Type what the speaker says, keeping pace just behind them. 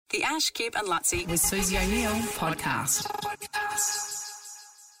The Ash, Kip and Lutzi with Susie O'Neill podcast.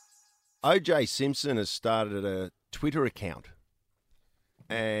 O.J. Simpson has started a Twitter account,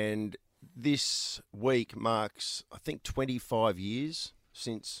 and this week marks, I think, 25 years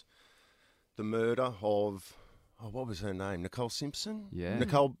since the murder of, what was her name? Nicole Simpson? Yeah.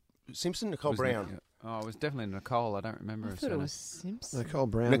 Nicole Brown. It was definitely Nicole. I don't remember her I thought it surname. was Simpson.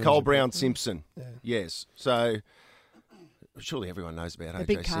 Nicole Brown Simpson. Yeah. Yes. So surely everyone knows about O.J. The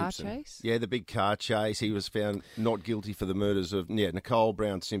big Simpson. car chase? Yeah, the big car chase. He was found not guilty for the murders of Nicole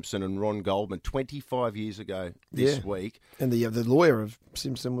Brown Simpson and Ron Goldman 25 years ago this week. And the lawyer of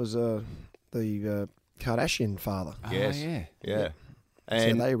Simpson was the Kardashian father. Yes. Oh, yeah. Yeah. That's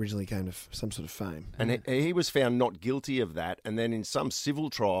And how they originally came to some sort of fame. And he was found not guilty of that, and then in some civil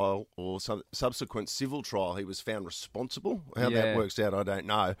trial or some subsequent civil trial, he was found responsible. How that works out, I don't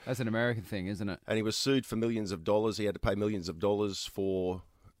know. That's an American thing, isn't it? And he was sued for millions of dollars. He had to pay millions of dollars to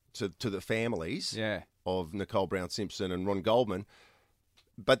the families of Nicole Brown Simpson and Ron Goldman.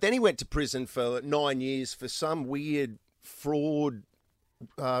 But then he went to prison for 9 years for some weird fraud.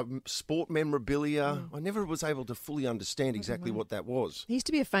 Sport memorabilia. I never was able to fully understand exactly what that was. He used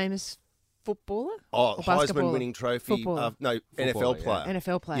to be a famous footballer? Oh, Or Heisman basketballer? winning trophy. Footballer. NFL player.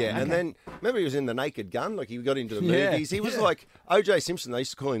 NFL player. Yeah, okay. and then remember he was in The Naked Gun, like he got into the Yeah. movies. He was like O.J. Simpson. They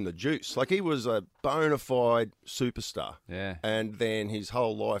used to call him the Juice. Like he was a bona fide superstar. Yeah. And then his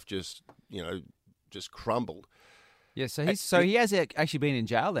whole life just crumbled. Yeah, so he has actually been in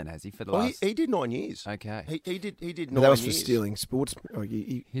jail then, has he, for the Well, last... he did 9 years. Okay. He did 9 But that was years. for stealing sports.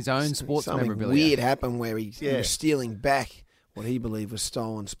 His own sports something memorabilia. weird happened where he Yeah. was stealing back what he believed was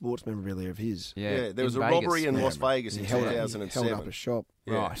stolen sports memorabilia of his. Yeah, there was in a Vegas. robbery in Yeah. Las Vegas in He held 2007. up a shop.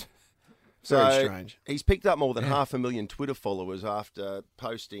 Yeah. Right. So Very strange. He's picked up more than 500,000 Twitter followers after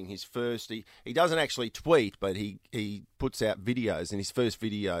posting his first. He doesn't actually tweet, but he puts out videos, and his first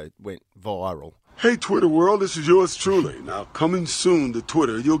video went viral. Hey, Twitter world, this is yours truly. Now, coming soon to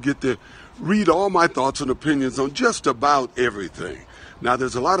Twitter, you'll get to read all my thoughts and opinions on just about everything. Now,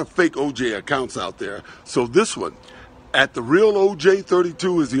 there's a lot of fake OJ accounts out there, so this one, at the real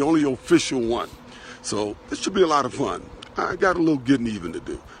OJ32, is the only official one. So this should be a lot of fun. I got a little getting even to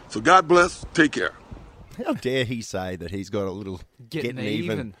do. So God bless. Take care. How dare he say that he's got a little getting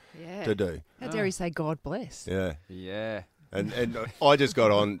even Yeah. to do? How dare he say God bless? Yeah. Yeah. And I just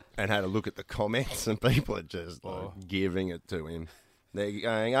got on and had a look at the comments, and people are just giving it to him. They're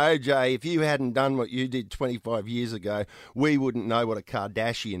going, OJ, if you hadn't done what you did 25 years ago, we wouldn't know what a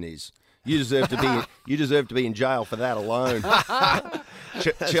Kardashian is. You deserve to be in jail for that alone.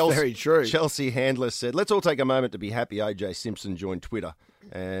 That's very true. Chelsea Handler said, "Let's all take a moment to be happy O.J. Simpson joined Twitter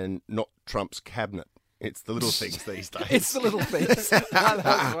and not Trump's cabinet. It's the little things these days." It's the little things. That's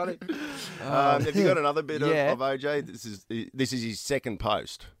funny. Have you got another bit Yeah. of OJ? This is his second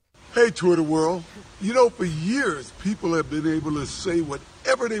post. Hey, Twitter world. You know, for years, people have been able to say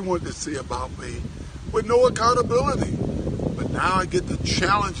whatever they want to say about me with no accountability. But now I get to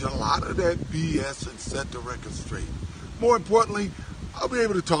challenge a lot of that BS and set the record straight. More importantly, I'll be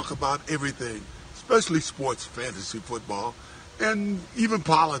able to talk about everything, especially sports, fantasy football, and even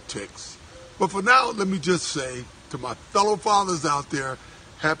politics. But for now, let me just say to my fellow fathers out there,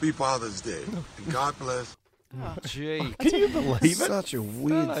 Happy Father's Day. And God bless. Oh, gee. Can you believe it? Such a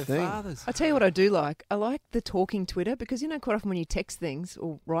weird Fellow thing. fathers. I tell you what I do like. I like the talking Twitter because, quite often when you text things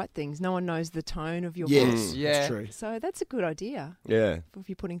or write things, no one knows the tone of your Yes, voice. Yeah. that's true. So that's a good idea Yeah. if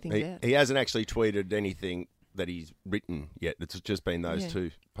you're putting things out. He hasn't actually tweeted anything that he's written yet. It's just been those Yeah.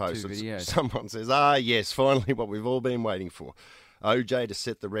 two posts. Two videos. Someone says, yes, finally what we've all been waiting for. OJ to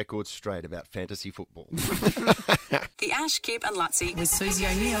set the record straight about fantasy football. The Ash, Kip and Lutzi with Susie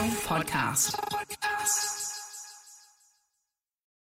O'Neill podcast.